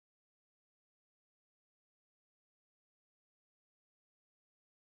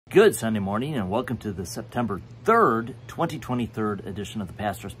Good Sunday morning, and welcome to the September 3rd, 2023 edition of the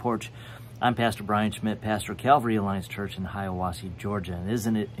Pastor's Porch. I'm Pastor Brian Schmidt, pastor of Calvary Alliance Church in Hiawassee, Georgia. And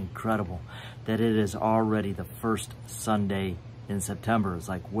isn't it incredible that it is already the first Sunday in September? It's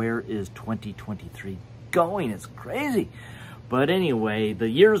like, where is 2023 going? It's crazy. But anyway, the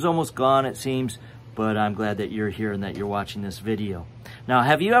year is almost gone, it seems, but I'm glad that you're here and that you're watching this video. Now,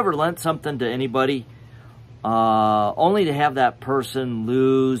 have you ever lent something to anybody only to have that person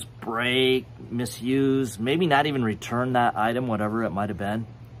lose, break, misuse, maybe not even return that item, whatever it might have been?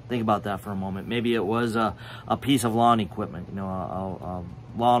 Think about that for a moment. Maybe it was a piece of lawn equipment, you know, a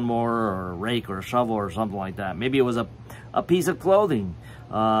lawnmower or a rake or a shovel or something like that. Maybe it was a piece of clothing.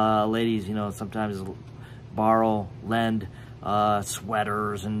 Ladies, you know, sometimes borrow, lend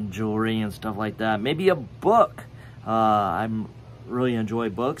sweaters and jewelry and stuff like that. Maybe a book. I really enjoy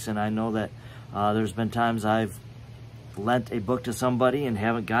books, and I know that there's been times I've lent a book to somebody and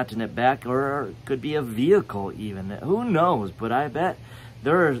haven't gotten it back, or it could be a vehicle even. Who knows? But I bet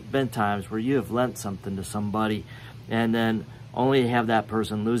there have been times where you have lent something to somebody and then only have that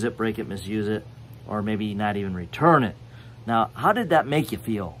person lose it, break it, misuse it, or maybe not even return it. Now, how did that make you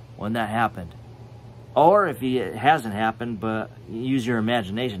feel when that happened? Or if it hasn't happened, but use your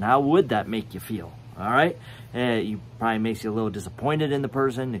imagination, how would that make you feel? All right? You probably makes you a little disappointed in the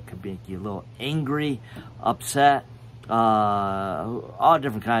person. It could make you a little angry, upset, all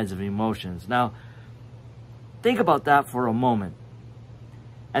different kinds of emotions. Now, think about that for a moment.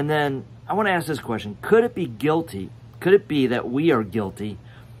 And then I want to ask this question. Could it be guilty? Could it be that we are guilty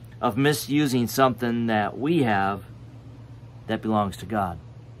of misusing something that we have that belongs to God?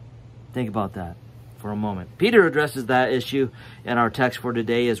 Think about that for a moment. Peter addresses that issue in our text for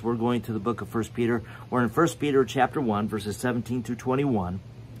today as we're going to the book of 1 Peter. We're in 1 Peter chapter 1, verses 17 through 21.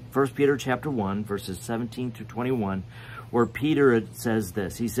 1 Peter chapter 1, verses 17 through 21, where Peter says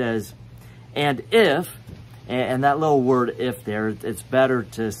this. He says, and if, and that little word if there, it's better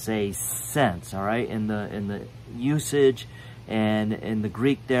to say since, all right? In the usage and in the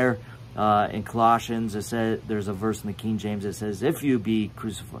Greek there, in Colossians, it says, there's a verse in the King James that says, if you be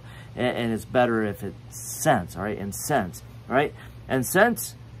crucified, and it's better if it's since, all right? And since, all right? And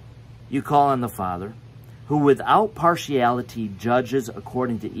since you call on the Father, who without partiality judges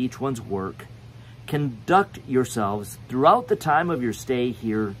according to each one's work, conduct yourselves throughout the time of your stay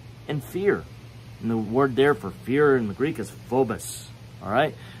here in fear. And the word there for fear in the Greek is phobos, all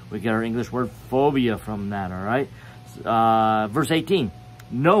right? We get our English word phobia from that, all right? Verse 18,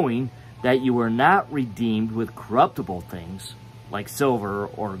 knowing that you were not redeemed with corruptible things, like silver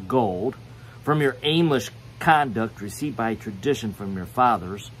or gold, from your aimless conduct received by tradition from your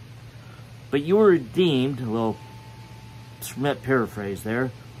fathers, but you were redeemed, a little Schmidt paraphrase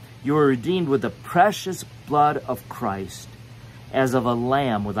there, you were redeemed with the precious blood of Christ, as of a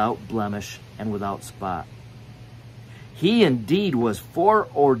lamb without blemish and without spot. He indeed was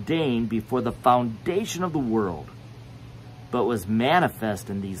foreordained before the foundation of the world, but was manifest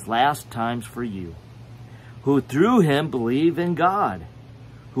in these last times for you, who through him believe in God,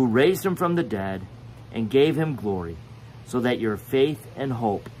 who raised him from the dead and gave him glory, so that your faith and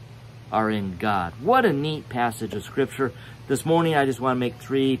hope are in God. What a neat passage of Scripture. This morning I just want to make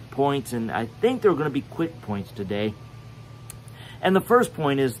 3 points, and I think they're going to be quick points today. And the first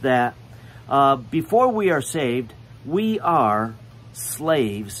point is that before we are saved, we are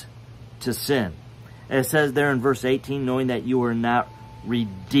slaves to sin. And it says there in verse 18, knowing that you are not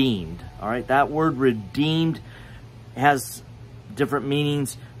redeemed. All right, that word redeemed has different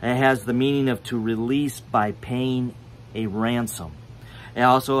meanings. It has the meaning of to release by paying a ransom. It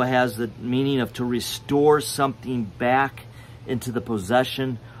also has the meaning of to restore something back into the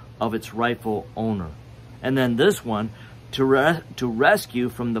possession of its rightful owner. And then this one, to rescue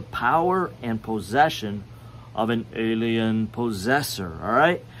from the power and possession of an alien possessor. All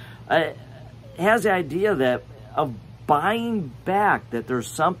right, it has the idea that of buying back, that there's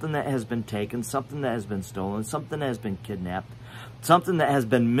something that has been taken, something that has been stolen, something that has been kidnapped, something that has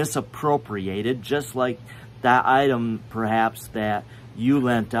been misappropriated, just like that item perhaps that you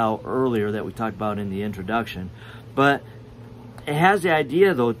lent out earlier that we talked about in the introduction. But it has the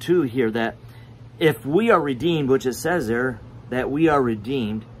idea though too here that if we are redeemed, which it says there that we are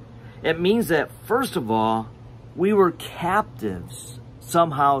redeemed, it means that first of all, we were captives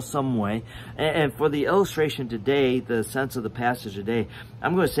somehow, some way. And for the illustration today, the sense of the passage today,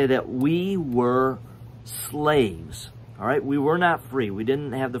 I'm going to say that we were slaves. All right, we were not free. We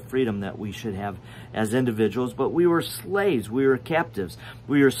didn't have the freedom that we should have as individuals, but we were slaves. We were captives.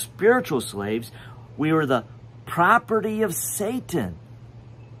 We were spiritual slaves. We were the property of Satan.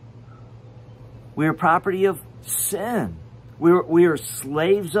 We were property of sin. We are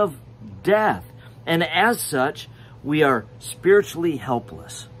slaves of death. And as such, we are spiritually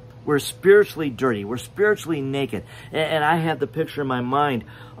helpless. We're spiritually dirty. We're spiritually naked. And I have the picture in my mind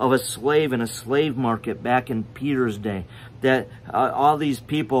of a slave in a slave market back in Peter's day. That all these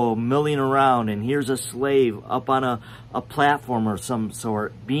people milling around, and here's a slave up on a platform or some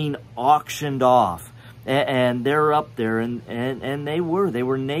sort being auctioned off. And they're up there, and they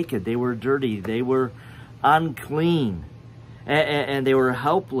were naked. They were dirty. They were unclean. And they were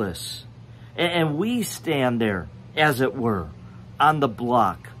helpless. And we stand there, as it were, on the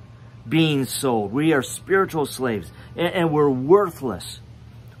block, being sold. We are spiritual slaves, and we're worthless.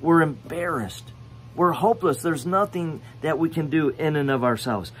 We're embarrassed. We're hopeless. There's nothing that we can do in and of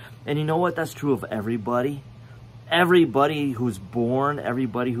ourselves. And you know what? That's true of everybody. Everybody who's born,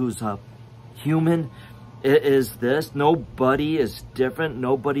 everybody who's a human is this. Nobody is different.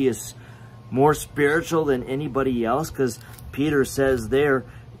 Nobody is more spiritual than anybody else, because Peter says there,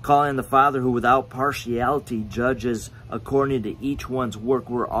 calling the Father who without partiality judges according to each one's work.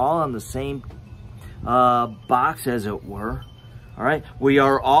 We're all on the same box, as it were. All right? We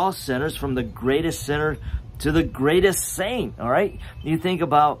are all sinners, from the greatest sinner to the greatest saint. All right? You think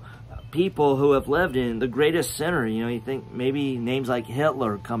about people who have lived in the greatest sinner. You know, you think maybe names like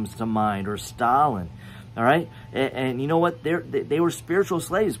Hitler comes to mind, or Stalin. All right? And you know what? They were spiritual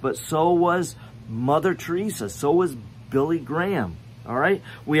slaves, but so was Mother Teresa. So was Billy Graham. All right?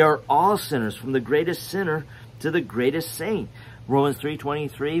 We are all sinners, from the greatest sinner to the greatest saint. Romans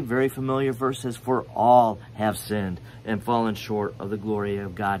 3:23, very familiar verse, says, for all have sinned and fallen short of the glory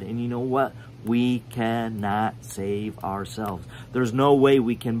of God. And you know what? We cannot save ourselves. There's no way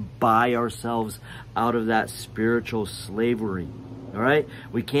we can buy ourselves out of that spiritual slavery. All right?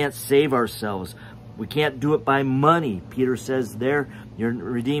 We can't save ourselves. We can't do it by money. Peter says there, you're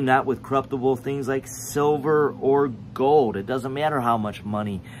redeemed not with corruptible things like silver or gold. It doesn't matter how much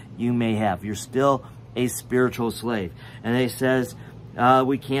money you may have. You're still a spiritual slave. And he says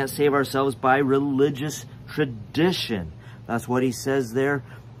we can't save ourselves by religious tradition. That's what he says there.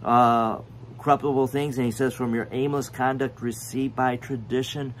 Corruptible things. And he says from your aimless conduct received by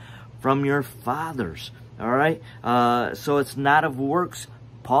tradition from your fathers. All right? So it's not of works,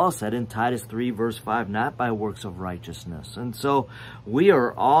 Paul said in Titus 3, verse 5, not by works of righteousness. And so we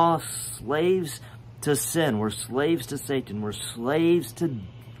are all slaves to sin. We're slaves to Satan. We're slaves to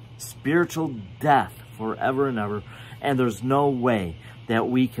spiritual death forever and ever. And there's no way that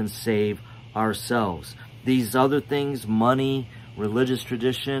we can save ourselves. These other things, money, religious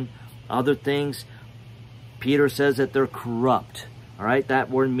tradition, other things, Peter says that they're corrupt. All right? That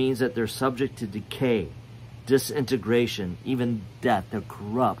word means that they're subject to decay, disintegration, even death. They're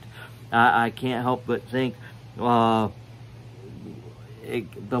corrupt. I can't help but think the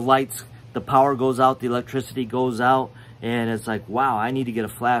lights, the power goes out, the electricity goes out, and it's like, wow, I need to get a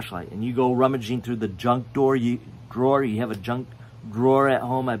flashlight. And you go rummaging through the junk drawer. You have a junk drawer at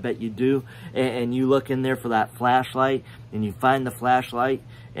home, I bet you do, and you look in there for that flashlight, and you find the flashlight,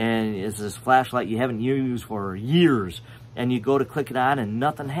 and it's this flashlight you haven't used for years. And you go to click it on and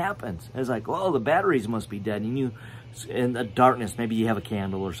nothing happens. It's like, oh, the batteries must be dead. And you, in the darkness, maybe you have a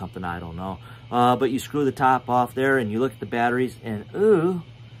candle or something, I don't know. But you screw the top off there and you look at the batteries and, ooh,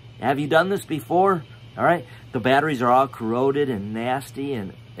 have you done this before? All right, the batteries are all corroded and nasty,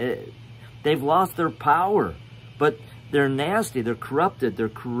 and they've lost their power. But they're nasty, they're corrupted, they're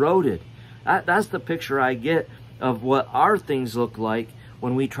corroded. That's the picture I get of what our things look like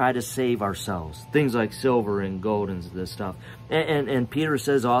when we try to save ourselves. Things like silver and gold and this stuff. And Peter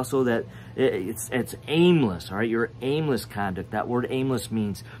says also that it's aimless, all right? Your aimless conduct. That word aimless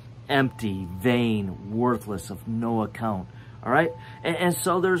means empty, vain, worthless, of no account, all right? And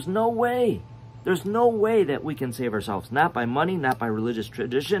so there's no way. There's no way that we can save ourselves. Not by money, not by religious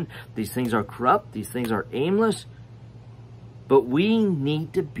tradition. These things are corrupt. These things are aimless. But we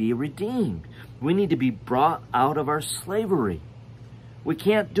need to be redeemed. We need to be brought out of our slavery. We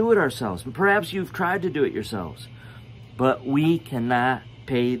can't do it ourselves. Perhaps you've tried to do it yourselves. But we cannot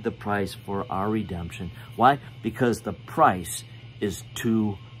pay the price for our redemption. Why? Because the price is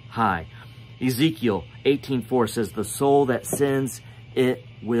too high. Ezekiel 18:4 says, the soul that sins, it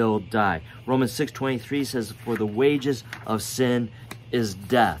will die. Romans 6:23 says, for the wages of sin is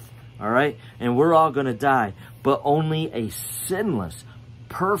death. All right? And we're all going to die. But only a sinless,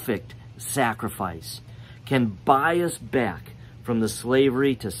 perfect sacrifice can buy us back from the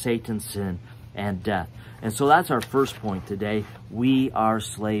slavery to Satan's sin and death. And so that's our first point today. We are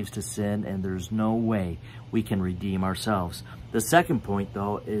slaves to sin, and there's no way we can redeem ourselves. The second point,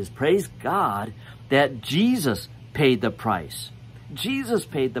 though, is praise God that Jesus paid the price. Jesus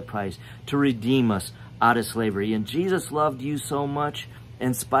paid the price to redeem us out of slavery. And Jesus loved you so much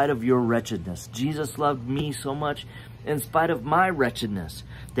in spite of your wretchedness. Jesus loved me so much in spite of my wretchedness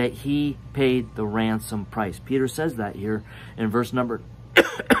that he paid the ransom price. Peter says that here in verse number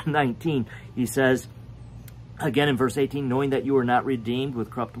 19. He says, again in verse 18, knowing that you are not redeemed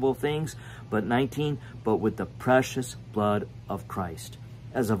with corruptible things, but 19, but with the precious blood of Christ,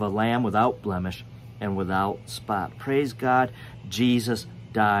 as of a lamb without blemish and without spot. Praise God, Jesus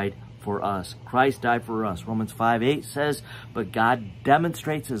died for us. Christ died for us. Romans 5:8 says, but God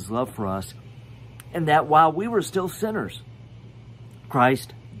demonstrates his love for us in that while we were still sinners,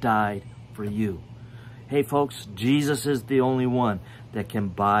 Christ died for you. Hey folks, Jesus is the only one that can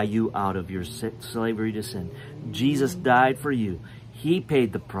buy you out of your slavery to sin. Jesus died for you. He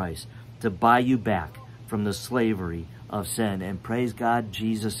paid the price to buy you back from the slavery of sin. And praise God,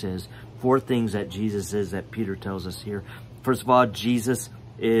 Jesus is. 4 things that Jesus is that Peter tells us here. First of all, Jesus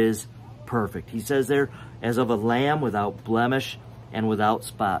is perfect. He says there, as of a lamb without blemish and without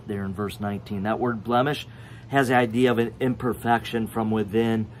spot, there in verse 19. That word blemish has the idea of an imperfection from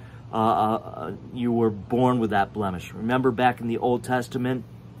within. You were born with that blemish. Remember back in the Old Testament,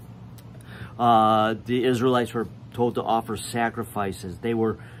 the Israelites were told to offer sacrifices. They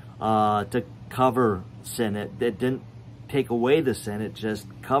were to cover sin. It didn't take away the sin. It just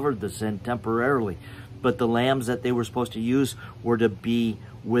covered the sin temporarily. But the lambs that they were supposed to use were to be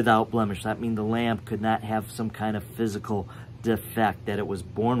without blemish. That means the lamb could not have some kind of physical defect that it was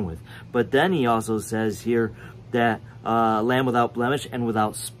born with. But then he also says here that lamb without blemish and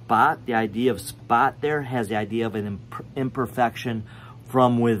without spot. The idea of spot there has the idea of an imperfection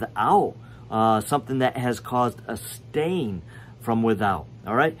from without. Something that has caused a stain from without.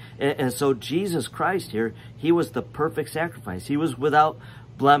 All right? And so Jesus Christ here, he was the perfect sacrifice. He was without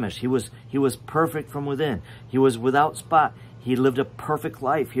blemish. He was perfect from within. He was without spot. He lived a perfect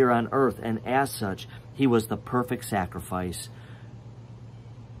life here on earth, and as such, he was the perfect sacrifice,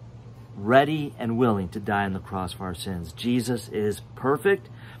 ready and willing to die on the cross for our sins. Jesus is perfect.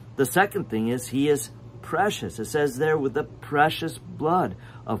 The second thing is he is precious. It says there, with the precious blood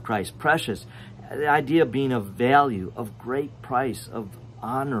of Christ. Precious. The idea of being of value, of great price, of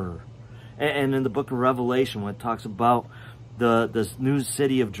honor. And in the book of Revelation, when it talks about the new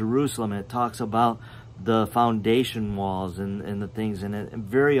city of Jerusalem, and it talks about the foundation walls and the things, and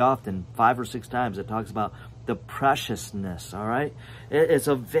very often, 5 or 6 times, it talks about the preciousness, all right? It's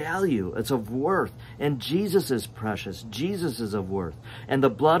of value. It's of worth. And Jesus is precious. Jesus is of worth. And the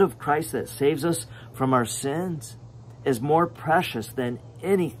blood of Christ that saves us from our sins is more precious than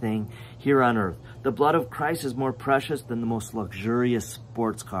anything here on earth. The blood of Christ is more precious than the most luxurious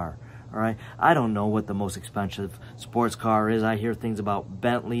sports car. All right, I don't know what the most expensive sports car is. I hear things about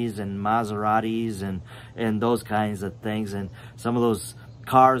Bentleys and Maseratis and those kinds of things. And some of those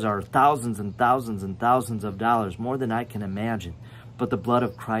cars are thousands and thousands and thousands of dollars, more than I can imagine. But the blood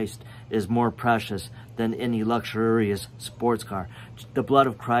of Christ is more precious than any luxurious sports car. The blood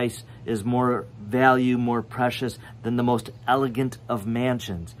of Christ is more value, more precious than the most elegant of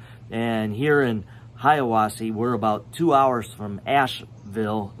mansions. And here in Hiawassee, we're about 2 hours from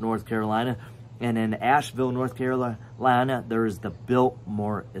Asheville, North Carolina. And in Asheville, North Carolina, there is the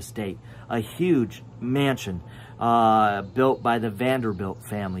Biltmore Estate, a huge mansion built by the Vanderbilt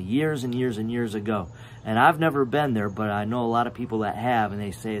family years and years and years ago. And I've never been there, but I know a lot of people that have, and they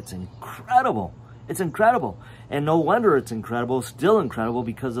say it's incredible. It's incredible. And no wonder it's incredible, still incredible,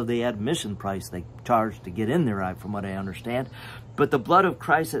 because of the admission price they charge to get in there, from what I understand. But the blood of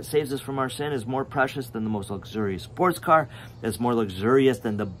Christ that saves us from our sin is more precious than the most luxurious sports car. It's more luxurious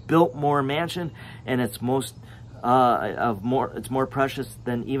than the Biltmore mansion, and it's more precious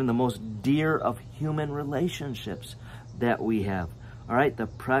than even the most dear of human relationships that we have. All right, the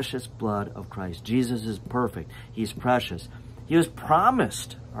precious blood of Christ. Jesus is perfect. He's precious. He was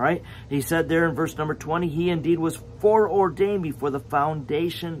promised. All right, he said there in verse number 20, he indeed was foreordained before the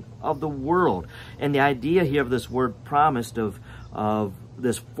foundation of the world. And the idea here of this word promised, of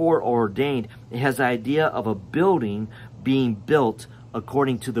this foreordained, it has the idea of a building being built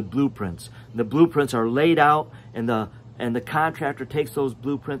according to the blueprints. The blueprints are laid out, and the contractor takes those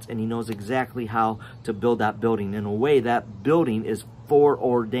blueprints and he knows exactly how to build that building. In a way, that building is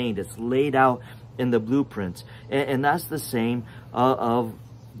foreordained. It's laid out in the blueprints. And that's the same of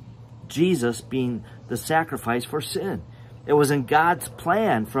Jesus being the sacrifice for sin. It was in God's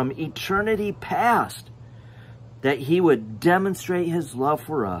plan from eternity past that he would demonstrate his love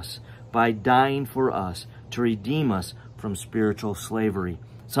for us by dying for us to redeem us from spiritual slavery.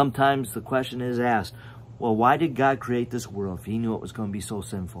 Sometimes the question is asked, well, why did God create this world if he knew it was going to be so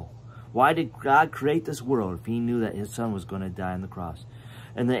sinful? Why did God create this world if he knew that his son was going to die on the cross?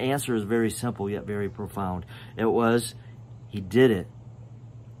 And the answer is very simple yet very profound. It was, he did it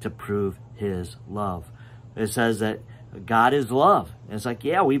to prove his love. It says that God is love. And it's like,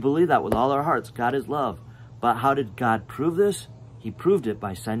 yeah, we believe that with all our hearts. God is love. But how did God prove this? He proved it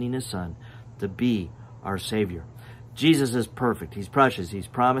by sending his son to be our Savior. Jesus is perfect. He's precious. He's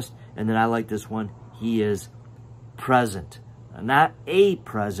promised. And then I like this one. He is present. Not a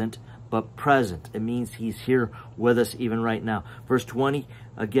present, but present. It means he's here with us even right now. Verse 20,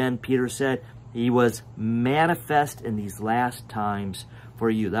 again, Peter said, he was manifest in these last times for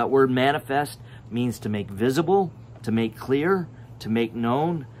you. That word manifest means to make visible, to make clear, to make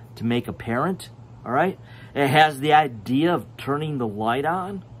known, to make apparent. All right? It has the idea of turning the light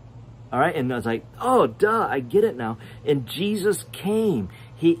on. All right? And it's like, oh, duh, I get it now. And Jesus came.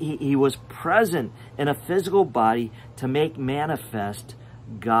 He was present in a physical body to make manifest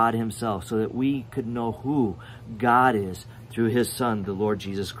God himself so that we could know who God is through his son, the Lord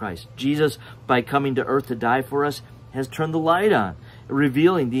Jesus Christ. Jesus, by coming to earth to die for us, has turned the light on,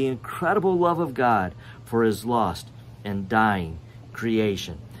 revealing the incredible love of God for his lost and dying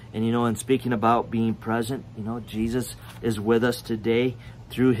creation. And you know, in speaking about being present, you know, Jesus is with us today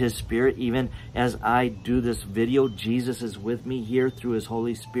through his Spirit. Even as I do this video, Jesus is with me here through his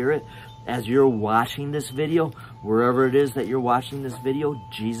Holy Spirit. As you're watching this video, wherever it is that you're watching this video,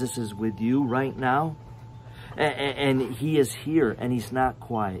 Jesus is with you right now. And he is here, and he's not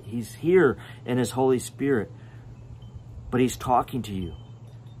quiet. He's here in his Holy Spirit, but he's talking to you.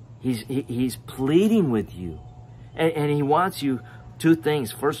 He's pleading with you. And he wants you two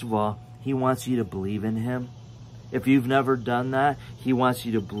things. First of all, he wants you to believe in him. If you've never done that, he wants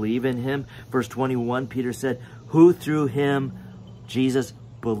you to believe in him. Verse 21, Peter said, who through him, Jesus,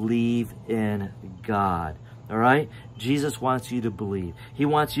 believe in God. All right? Jesus wants you to believe. He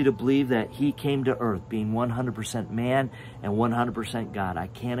wants you to believe that he came to earth being 100% man and 100% God. I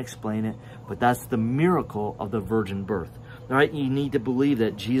can't explain it, but that's the miracle of the virgin birth. All right? You need to believe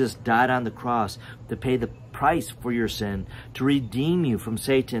that Jesus died on the cross to pay the price for your sin, to redeem you from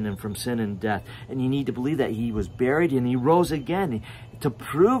Satan and from sin and death. And you need to believe that he was buried and he rose again to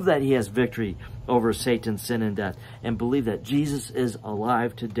prove that he has victory over Satan, sin, and death. And believe that Jesus is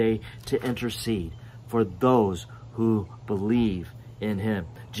alive today to intercede for those who believe in him.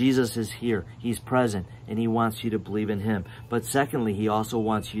 Jesus is here. He's present, and he wants you to believe in him. But secondly, he also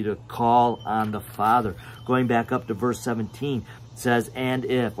wants you to call on the Father. Going back up to verse 17, says, and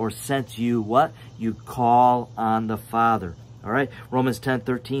if, or since you, what? You call on the Father. All right? Romans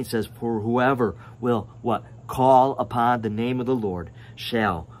 10:13 says, for whoever will, what? Call upon the name of the Lord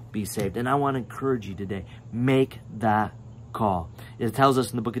shall be saved. And I want to encourage you today, make that call. It tells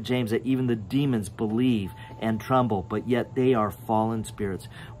us in the book of James that even the demons believe and tremble, but yet they are fallen spirits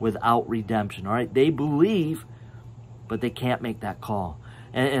without redemption. All right? They believe, but they can't make that call.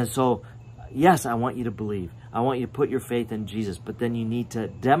 And so, yes, I want you to believe. I want you to put your faith in Jesus, but then you need to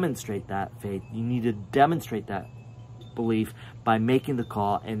demonstrate that faith. You need to demonstrate that belief by making the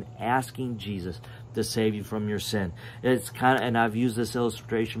call and asking Jesus to save you from your sin. It's kind of, and I've used this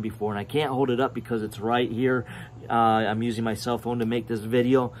illustration before, and I can't hold it up because it's right here. I'm using my cell phone to make this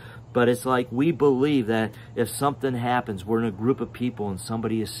video, but it's like we believe that if something happens, we're in a group of people and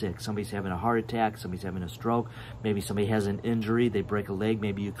somebody is sick, somebody's having a heart attack, somebody's having a stroke, maybe somebody has an injury, they break a leg,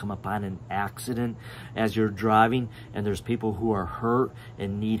 maybe you come upon an accident as you're driving, and there's people who are hurt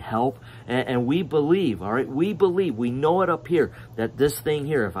and need help, and we believe, all right, we believe, we know it up here, that this thing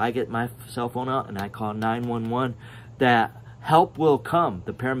here, if I get my cell phone out and I call 911, that help will come,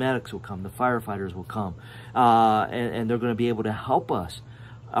 the paramedics will come, the firefighters will come, and they're going to be able to help us.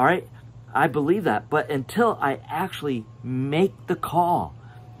 All right, I believe that, but until I actually make the call,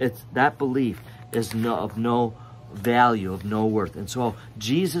 it's that belief is of no value, of no worth. And so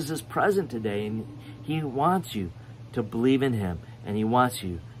Jesus is present today, and he wants you to believe in him, and he wants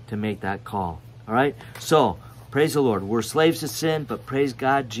you to make that call. All right, so praise the Lord. We're slaves to sin, but praise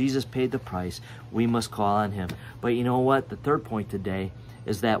God, Jesus paid the price. We must call on him. But you know what? The third point today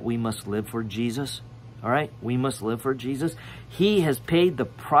is that we must live for Jesus. All right? We must live for Jesus. He has paid the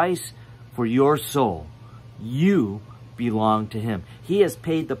price for your soul. You belong to him. He has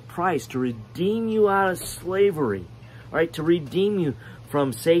paid the price to redeem you out of slavery. All right? To redeem you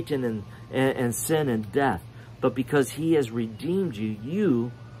from Satan and sin and death. But because he has redeemed you,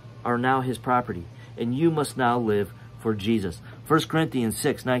 you are now his property. And you must now live for Jesus. 1 Corinthians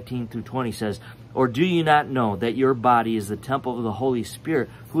 6:19-20 says, or do you not know that your body is the temple of the Holy Spirit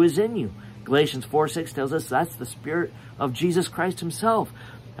who is in you? Galatians 4:6 tells us that's the Spirit of Jesus Christ himself.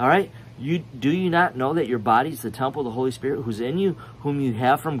 All right? Do you not know that your body is the temple of the Holy Spirit who's in you, whom you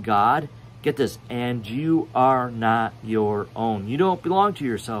have from God? Get this, and you are not your own. You don't belong to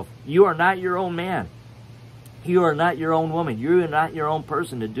yourself. You are not your own man. You are not your own woman. You are not your own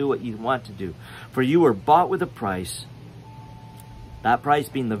person to do what you want to do. For you were bought with a price, that price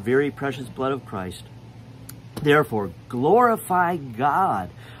being the very precious blood of Christ. Therefore, glorify God.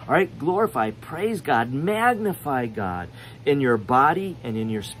 All right, glorify, praise God, magnify God in your body and in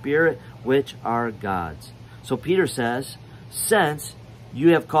your spirit, which are God's. So Peter says, since you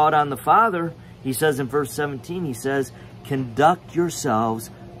have called on the Father, he says in verse 17, he says, conduct yourselves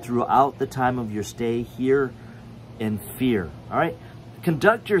throughout the time of your stay here in fear. All right?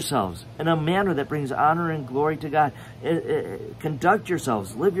 Conduct yourselves in a manner that brings honor and glory to God. Conduct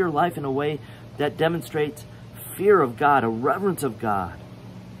yourselves. Live your life in a way that demonstrates fear of God, a reverence of God.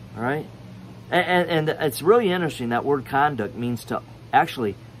 All right? And it's really interesting. That word conduct means to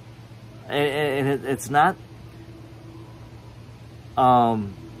actually, and it's not,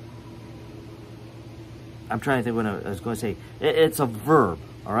 I'm trying to think what I was going to say. It's a verb,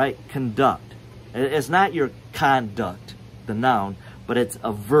 all right? Conduct. It's not your conduct, the noun, but it's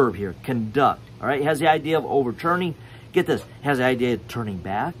a verb here, conduct, all right? It has the idea of overturning. Get this. It has the idea of turning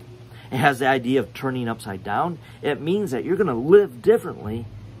back. It has the idea of turning upside down. It means that you're going to live differently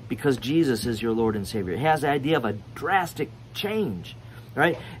because Jesus is your Lord and Savior. It has the idea of a drastic change,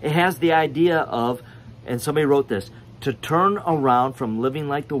 right? It has the idea of, and somebody wrote this, to turn around from living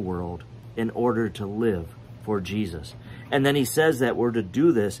like the world in order to live for Jesus. And then he says that we're to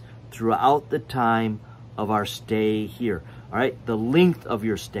do this throughout the time of our stay here. All right, the length of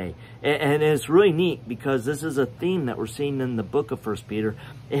your stay. And it's really neat because this is a theme that we're seeing in the book of 1 Peter.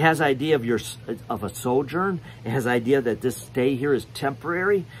 It has the idea of a sojourn. It has the idea that this stay here is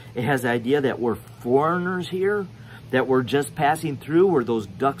temporary. It has the idea that we're foreigners here, that we're just passing through. We're those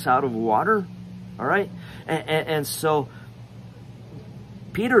ducks out of water. All right? And so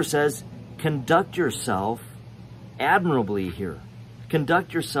Peter says, conduct yourself admirably here.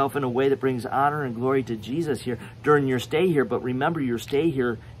 Conduct yourself in a way that brings honor and glory to Jesus here during your stay here. But remember, your stay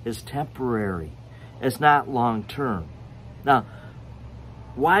here is temporary. It's not long term. Now,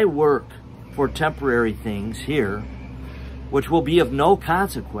 why work for temporary things here, which will be of no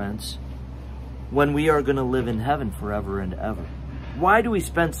consequence when we are going to live in heaven forever and ever? Why do we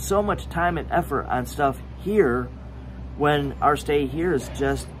spend so much time and effort on stuff here when our stay here is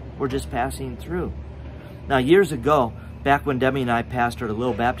we're just passing through? Now, years ago, back when Debbie and I pastored a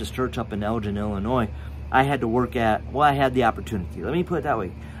little Baptist church up in Elgin, Illinois, I had to work at, well, I had the opportunity. Let me put it that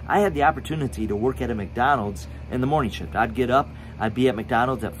way. I had the opportunity to work at a McDonald's in the morning shift. I'd get up, I'd be at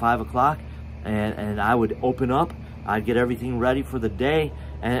McDonald's at 5 o'clock, and I would open up, I'd get everything ready for the day,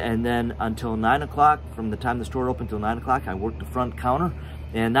 and then until 9 o'clock, from the time the store opened until 9 o'clock, I worked the front counter.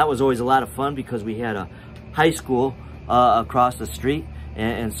 And that was always a lot of fun because we had a high school across the street.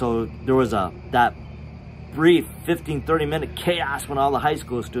 And so there was that brief 15-30 minute chaos when all the high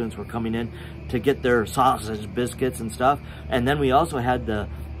school students were coming in to get their sausage biscuits and stuff. And then we also had the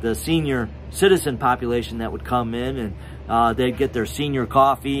senior citizen population that would come in, and they'd get their senior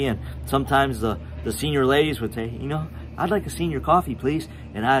coffee, and sometimes the senior ladies would say, you know, I'd like a senior coffee, please.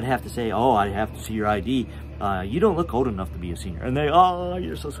 And I'd have to say, oh, I have to see your ID. You don't look old enough to be a senior. And they, oh,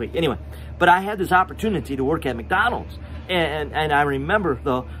 you're so sweet. Anyway, but I had this opportunity to work at McDonald's. And I remember,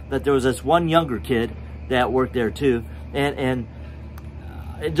 though, that there was this one younger kid that worked there too, and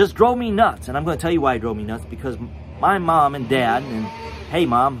it just drove me nuts. And I'm going to tell you why it drove me nuts, because my mom and dad, and hey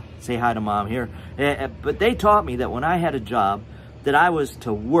mom, say hi to mom here, but they taught me that when I had a job, that I was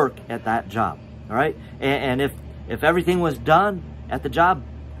to work at that job. All right, and if everything was done at the job,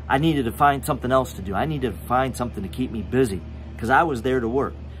 I needed to find something else to do. I needed to find something to keep me busy, because I was there to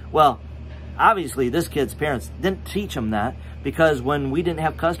work. Well, obviously this kid's parents didn't teach him that, because when we didn't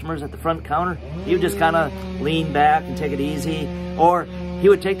have customers at the front counter, he would just kind of lean back and take it easy. Or he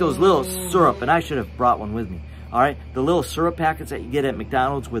would take those little syrup, and I should have brought one with me. All right, the little syrup packets that you get at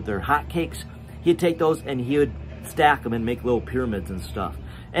McDonald's with their hot cakes, he'd take those and he would stack them and make little pyramids and stuff.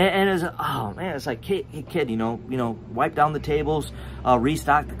 And it's, oh man, it's like, hey kid, you know, wipe down the tables,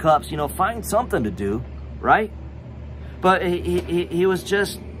 restock the cups, you know, find something to do, right? But he was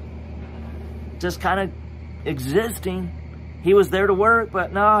just kind of existing. He was there to work,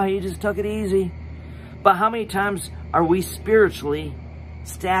 but no, he just took it easy. But how many times are we spiritually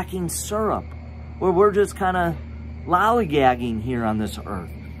stacking syrup, where we're just kind of lollygagging here on this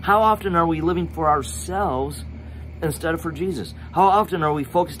earth? How often are we living for ourselves instead of for Jesus? How often are we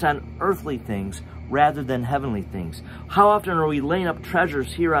focused on earthly things rather than heavenly things? How often are we laying up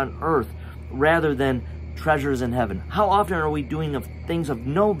treasures here on earth rather than treasures in heaven? How often are we doing things of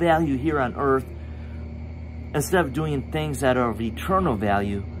no value here on earth instead of doing things that are of eternal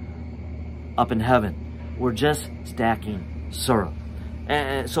value up in heaven? We're just stacking syrup.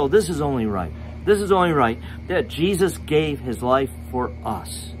 And so this is only right. This is only right that Jesus gave his life for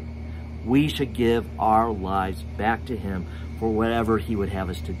us. We should give our lives back to him for whatever he would have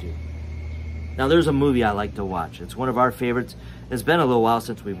us to do. Now, there's a movie I like to watch. It's one of our favorites. It's been a little while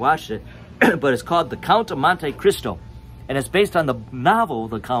since we've watched it, but it's called The Count of Monte Cristo. And it's based on the novel,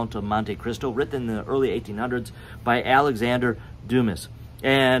 The Count of Monte Cristo, written in the early 1800s by Alexander Dumas.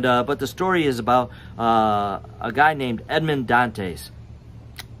 And but the story is about a guy named Edmond Dantes.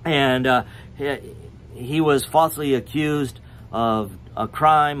 And he was falsely accused of a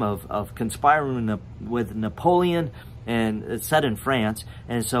crime of conspiring with Napoleon, and it's set in France.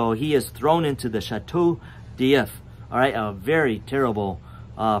 And so he is thrown into the Chateau d'If, all right, a very terrible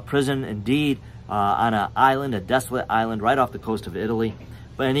prison indeed, on an island, a desolate island right off the coast of Italy.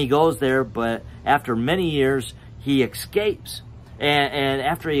 And he goes there, but after many years, he escapes. And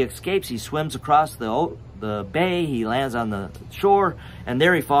after he escapes, he swims across the bay, he lands on the shore, and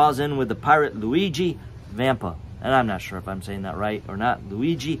there he falls in with the pirate Luigi Vampa. And I'm not sure if I'm saying that right or not.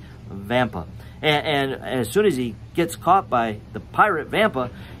 Luigi Vampa. And as soon as he gets caught by the pirate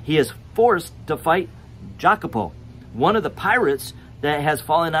Vampa, he is forced to fight Jacopo, one of the pirates that has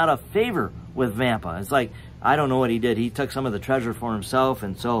fallen out of favor with Vampa. It's like, I don't know what he did. He took some of the treasure for himself,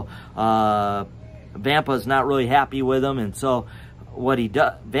 and so Vampa's not really happy with him. And so what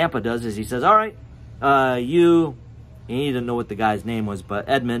Vampa does is he says, all right, he didn't know what the guy's name was, but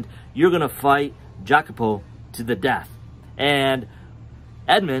Edmund, you're going to fight Jacopo to the death. And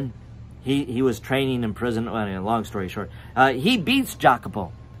Edmund, he was training in prison. Well, long story short, he beats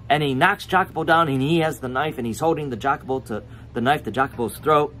Jacopo, and he knocks Jacopo down, and he has the knife, and he's holding the knife to Jacopo's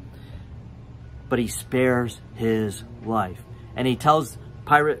throat, but he spares his life. And he tells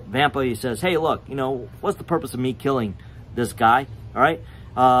pirate Vampa, he says, hey, look, you know, what's the purpose of me killing this guy? All right,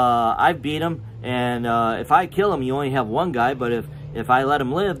 I beat him, and if I kill him, you only have one guy, but if I let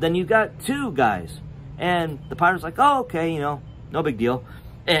him live, then you got two guys. And the pirate's like, oh, okay, you know, no big deal.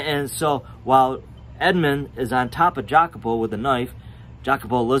 And so while Edmund is on top of Jacopo with a knife,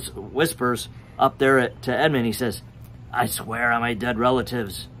 Jacopo whispers up there to Edmund, he says, I swear on my dead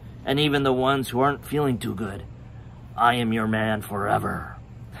relatives, and even the ones who aren't feeling too good, I am your man forever.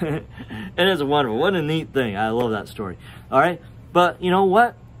 And it's wonderful. What a neat thing. I love that story. All right. But you know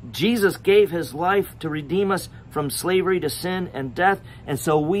what? Jesus gave his life to redeem us from slavery to sin and death. And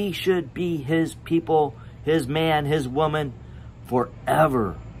so we should be his people, his man, his woman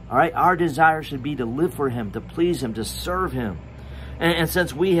forever. All right. Our desire should be to live for him, to please him, to serve him. And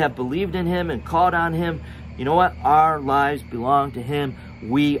since we have believed in him and called on him, you know what? Our lives belong to him.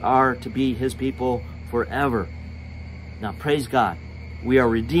 We are to be his people forever. Now, praise God. We are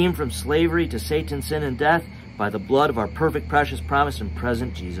redeemed from slavery to Satan, sin, and death by the blood of our perfect, precious, promised, and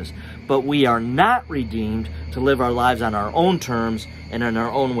present Jesus. But we are not redeemed to live our lives on our own terms and in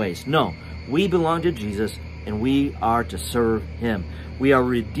our own ways. No, we belong to Jesus, and we are to serve him. We are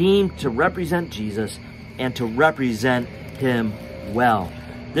redeemed to represent Jesus and to represent him well.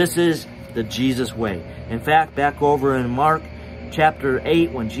 This is the Jesus way. In fact, back over in Mark chapter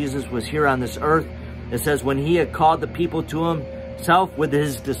 8, when Jesus was here on this earth, it says, when he had called the people to himself with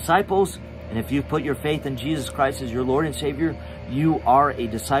his disciples, and if you put your faith in Jesus Christ as your Lord and Savior, you are a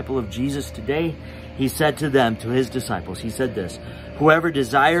disciple of Jesus today. He said to them, to his disciples, he said this, whoever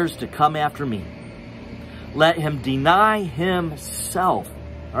desires to come after me, let him deny himself.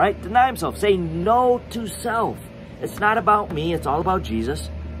 All right, deny himself. Say no to self. It's not about me. It's all about Jesus.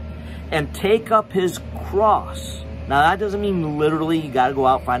 And take up his cross. Now, that doesn't mean literally you got to go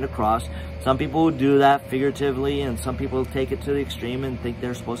out and find a cross. Some people will do that figuratively, and some people take it to the extreme and think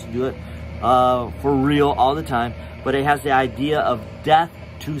they're supposed to do it for real all the time. But it has the idea of death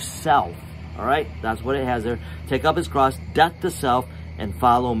to self. All right? That's what it has there. Take up his cross, death to self, and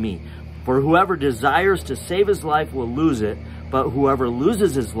follow me. For whoever desires to save his life will lose it, but whoever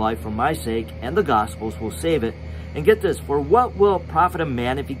loses his life for my sake and the gospel's will save it. And get this, for what will it profit a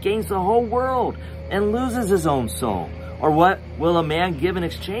man if he gains the whole world and loses his own soul? Or what will a man give in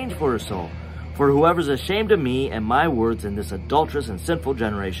exchange for his soul? For whoever is ashamed of me and my words in this adulterous and sinful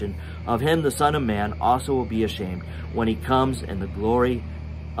generation, of him the Son of Man also will be ashamed when he comes in the glory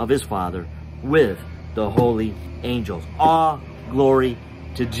of his Father with the holy angels. All glory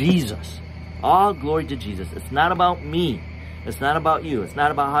to Jesus. All glory to Jesus. It's not about me. It's not about you. It's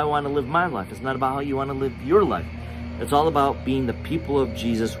not about how I want to live my life. It's not about how you want to live your life. It's all about being the people of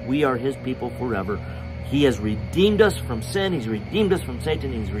Jesus. We are his people forever. He has redeemed us from sin. He's redeemed us from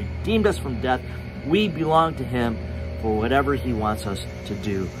Satan. He's redeemed us from death. We belong to him for whatever he wants us to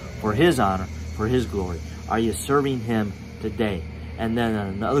do, for his honor, for his glory. Are you serving him today? And then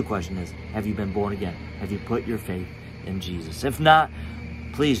another question is, have you been born again? Have you put your faith in Jesus? If not,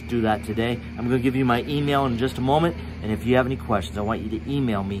 please do that today. I'm going to give you my email in just a moment. And if you have any questions, I want you to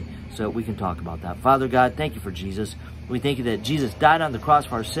email me so that we can talk about that. Father God, thank you for Jesus. We thank you that Jesus died on the cross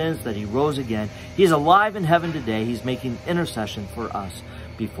for our sins, that he rose again. He's alive in heaven today. He's making intercession for us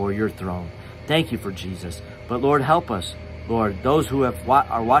before your throne. Thank you for Jesus. But Lord, help us. Lord, those who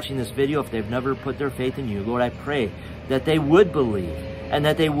are watching this video, if they've never put their faith in you, Lord, I pray that they would believe and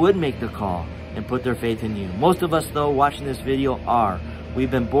that they would make the call and put their faith in you. Most of us, though, watching this video are.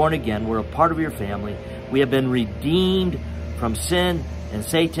 We've been born again. We're a part of your family. We have been redeemed from sin and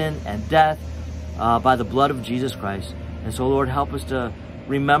Satan and death by the blood of Jesus Christ. And so, Lord, help us to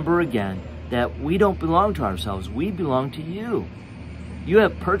remember again that we don't belong to ourselves. We belong to you. You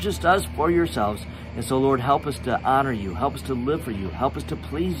have purchased us for yourselves. And so, Lord, help us to honor you. Help us to live for you. Help us to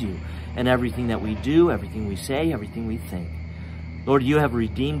please you in everything that we do, everything we say, everything we think. Lord, you have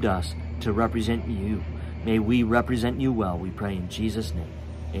redeemed us to represent you. May we represent you well, we pray in Jesus' name.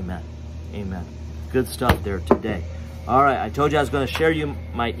 Amen. Amen. Good stuff there today. All right, I told you I was going to share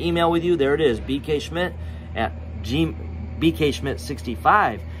my email with you. There it is,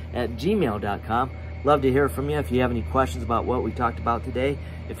 bkschmidt65@gmail.com. Love to hear from you. If you have any questions about what we talked about today,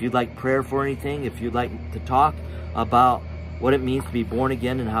 if you'd like prayer for anything, if you'd like to talk about what it means to be born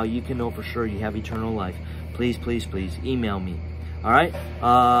again and how you can know for sure you have eternal life, please, please, please email me. All right.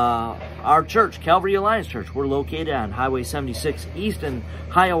 Our church, Calvary Alliance Church, we're located on Highway 76 East in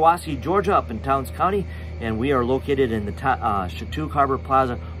Hiawassee, Georgia, up in Towns County. And we are located in the Chautauqua Harbor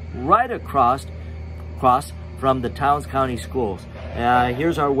Plaza, right across from the Towns County Schools.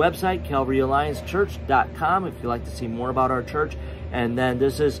 Here's our website, CalvaryAllianceChurch.com, if you'd like to see more about our church. And then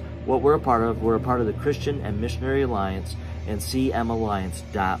this is what we're a part of. We're a part of the Christian and Missionary Alliance and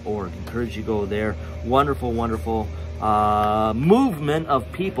cmalliance.org. Encourage you to go there. Wonderful, wonderful movement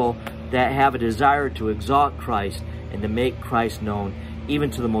of people that have a desire to exalt Christ and to make Christ known even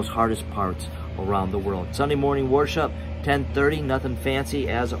to the most hardest parts around the world. Sunday morning worship, 10:30, nothing fancy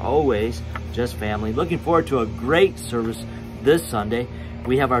as always, just family. Looking forward to a great service this Sunday.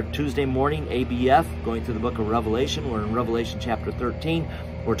 We have our Tuesday morning ABF going through the book of Revelation. We're in Revelation chapter 13.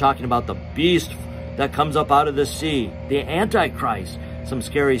 We're talking about the beast that comes up out of the sea, the Antichrist. Some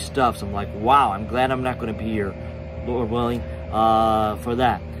scary stuff. So I'm like, wow, I'm glad I'm not going to be here, Lord willing, for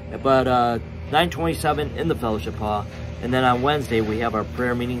that. But 9:27 in the fellowship hall. And then on Wednesday, we have our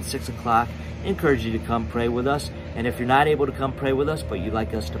prayer meeting, 6 o'clock. Encourage you to come pray with us. And if you're not able to come pray with us, but you'd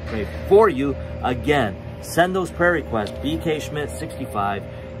like us to pray for you, again, send those prayer requests,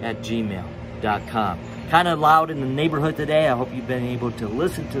 bkschmidt65@gmail.com. Kind of loud in the neighborhood today. I hope you've been able to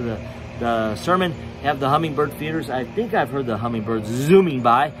listen to the sermon. Have the hummingbird feeders. I think I've heard the hummingbirds zooming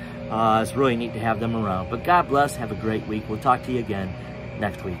by. It's really neat to have them around. But God bless. Have a great week. We'll talk to you again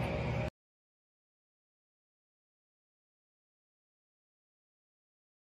next week.